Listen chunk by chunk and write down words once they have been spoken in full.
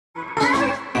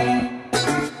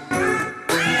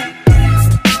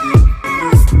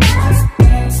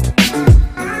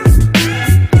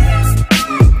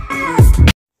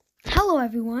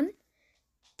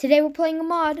Today we're playing a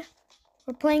mod.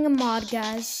 We're playing a mod,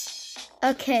 guys.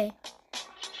 Okay.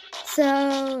 So,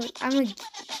 I'm gonna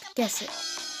guess it.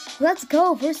 Let's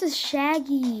go versus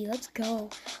Shaggy. Let's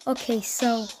go. Okay,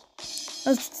 so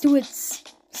let's do it.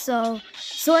 So,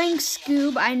 Soaring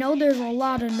Scoob. I know there's a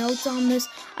lot of notes on this.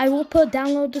 I will put a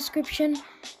download description.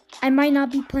 I might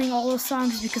not be playing all the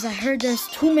songs because I heard there's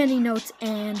too many notes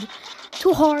and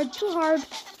too hard.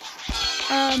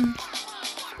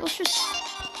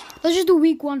 Let's just do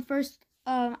week 1 first.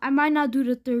 I might not do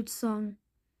the 3rd song.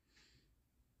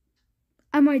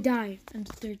 I might die in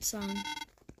the 3rd song.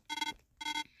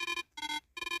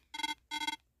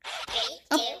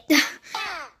 Oh.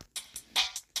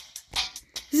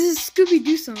 This is a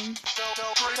Scooby-Doo song.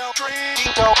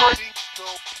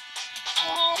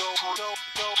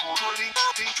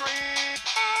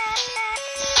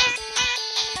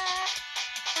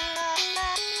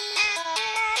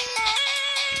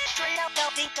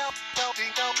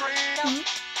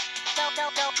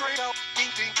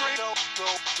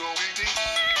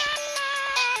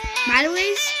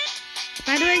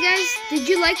 By the way, guys, did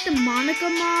you like the Monica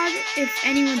mod? If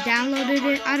anyone downloaded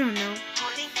it, I don't know.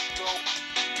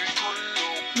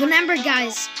 Remember,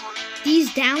 guys, these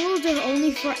downloads are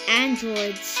only for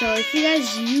Android, so if you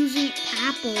guys are using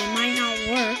Apple, it might not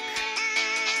work.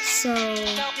 So,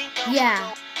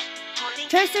 yeah.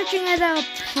 Try searching it out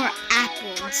for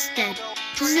Apple instead.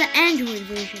 This is an Android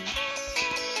version.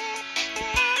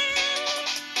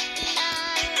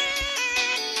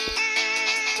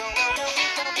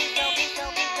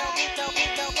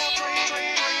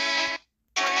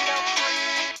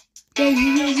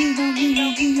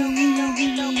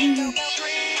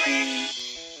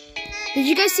 Did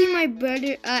you guys see my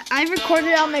brother? I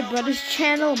recorded on my brother's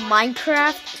channel,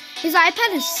 Minecraft. His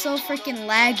iPad is so freaking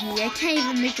laggy. I can't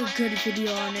even make a good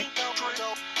video on it.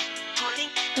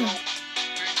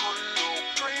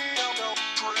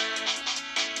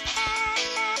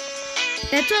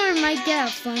 That's where it might get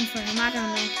fun for him. I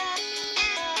don't know.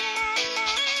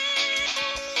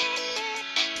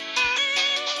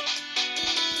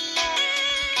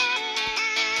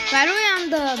 By the way,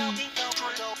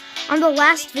 on the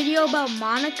last video about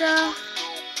Monica,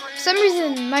 for some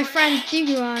reason my friend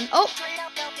Tigran.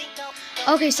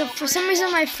 Okay, so for some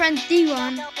reason my friend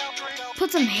Tigran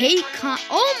put some hate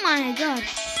oh my god.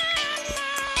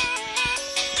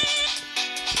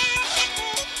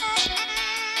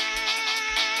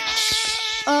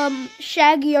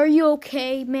 Shaggy, are you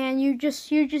okay, man? You just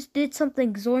did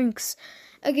something zoinks.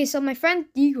 Okay, so my friend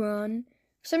Tigran,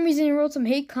 for some reason he wrote some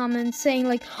hate comments saying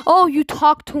like, "Oh, you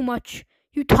talk too much.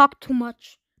 You talk too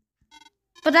much."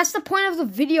 But that's the point of the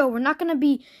video. We're not gonna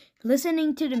be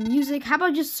listening to the music. How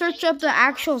about just search up the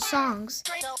actual songs?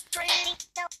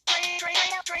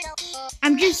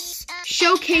 I'm just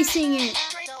showcasing it,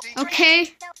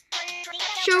 okay?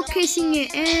 Showcasing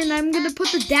it, and I'm gonna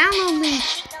put the download link,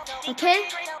 okay?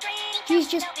 Please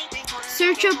just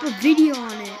search up a video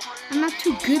on it. I'm not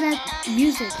too good at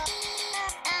music.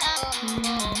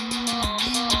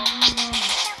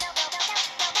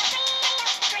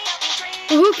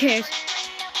 Who cares?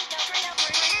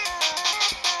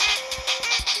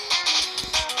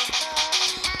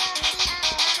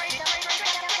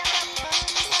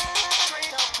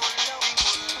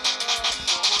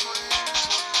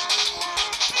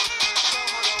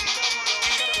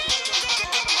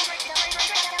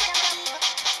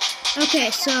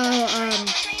 Okay, so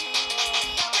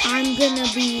I'm gonna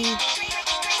be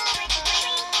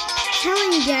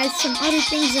telling you guys some other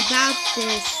things about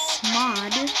this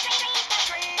mod.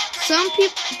 Some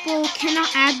people cannot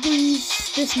add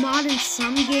this mod in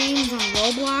some games on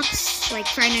Roblox, like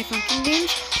Friday Night Funkin'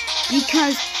 games,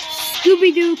 because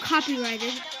Scooby-Doo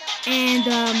copyrighted. And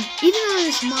even though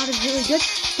this mod is really good,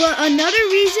 but another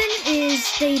reason is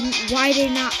why they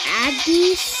not add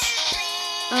these.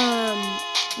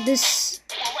 Well,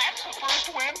 that's the first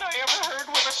wind I ever heard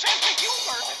with a sense of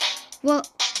humor. Well,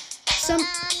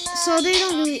 so they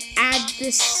don't really add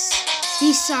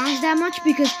these songs that much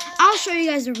because I'll show you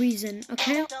guys a reason,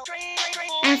 okay?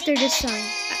 After this song,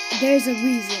 there's a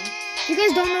reason. If you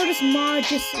guys don't know this mod,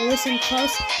 just listen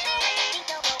close.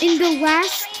 In the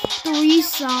last 3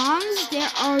 songs, there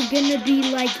are gonna be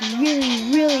like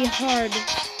really hard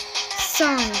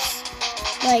songs.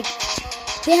 Like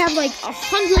they have like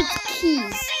 100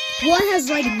 keys. One has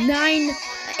like 9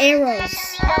 arrows.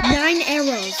 9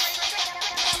 arrows.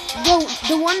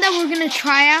 The one that we're gonna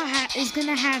try out is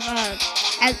gonna have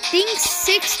I think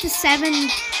 6 to 7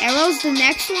 arrows. The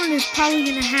next one is probably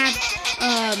gonna have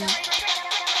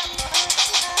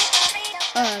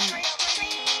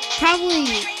probably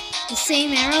the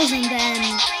same arrows, and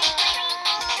then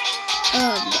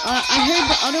I heard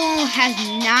the other one has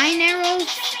 9 arrows,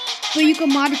 but you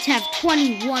can mod it to have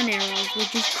 21 arrows,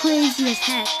 which is crazy as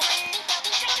heck.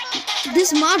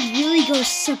 This mod really goes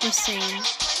Super Saiyan.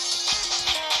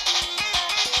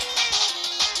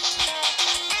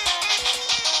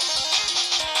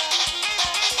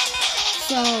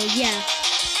 So, yeah.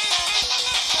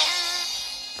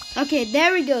 Okay,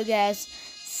 there we go, guys.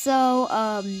 So,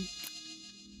 I'm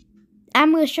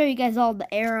going to show you guys all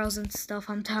the arrows and stuff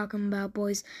I'm talking about,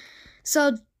 boys.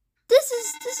 So, this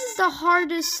is the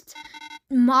hardest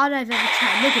mod I've ever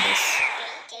tried. Look at this.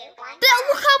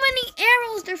 Look how many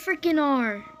arrows there freaking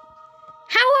are.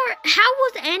 How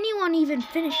would anyone even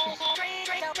finish this?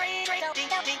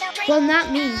 Well,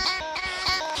 not me.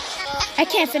 I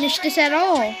can't finish this at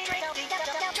all.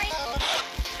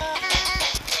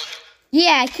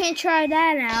 Yeah, I can't try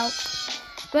that out.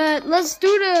 But let's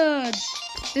do the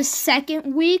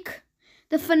second week.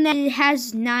 The finale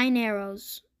has 9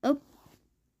 arrows. Oh,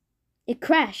 it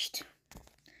crashed.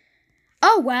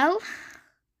 Oh well.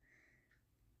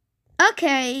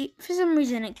 Okay, for some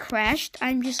reason it crashed.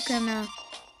 I'm just gonna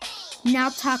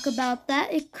not talk about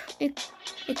that. It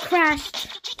crashed.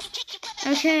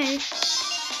 Okay.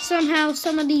 Somehow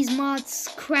some of these mods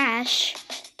crash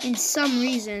in some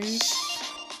reasons.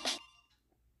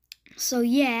 So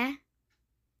yeah.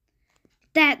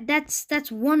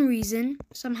 That's one reason.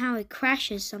 Somehow it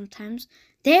crashes sometimes.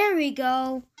 There we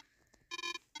go.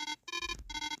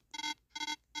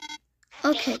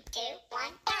 Okay.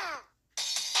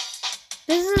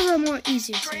 This is a more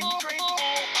easier thing.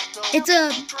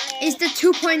 It's the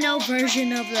 2.0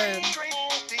 version of the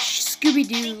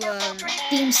Scooby-Doo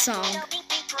theme song,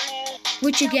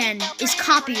 which again is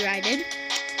copyrighted.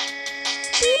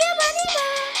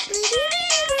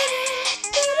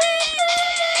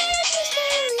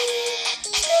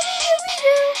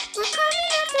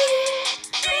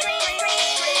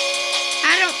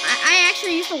 I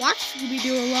actually used to watch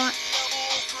Scooby-Doo a lot.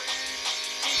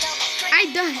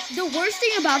 The worst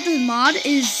thing about this mod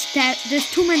is that there's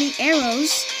too many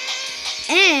arrows,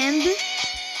 and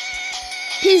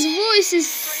his voice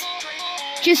is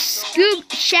just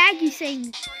Shaggy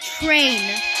saying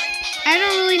train. I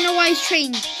don't really know why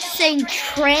he's saying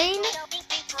train.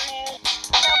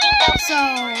 So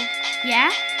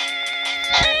yeah.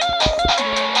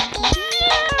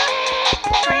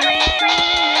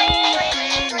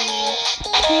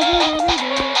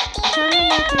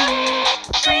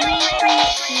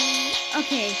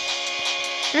 Okay,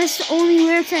 that's the only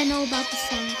lyrics I know about the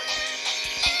song.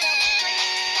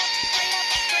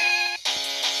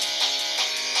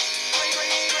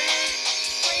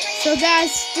 So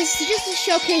guys, this is just a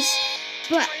showcase,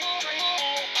 but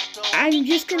I'm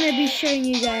just gonna be showing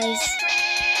you guys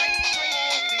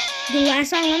the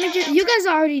last song. You guys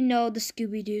already know the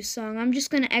Scooby-Doo song. I'm just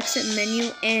gonna exit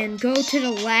menu and go to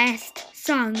the last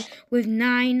song with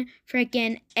 9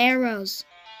 freaking arrows.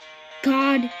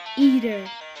 God Eater.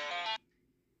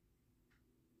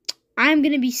 I'm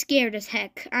gonna be scared as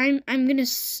heck. I'm gonna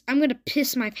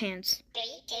piss my pants.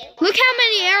 Look how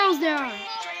many arrows there are.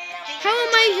 How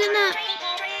am I gonna?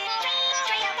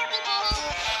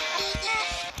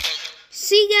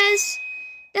 See, guys,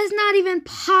 that's not even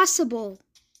possible.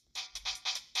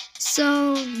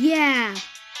 So yeah,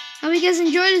 hope you guys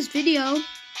enjoyed this video.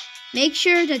 Make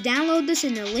sure to download this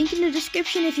in the link in the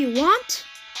description if you want.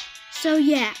 So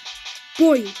yeah.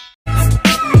 Boy.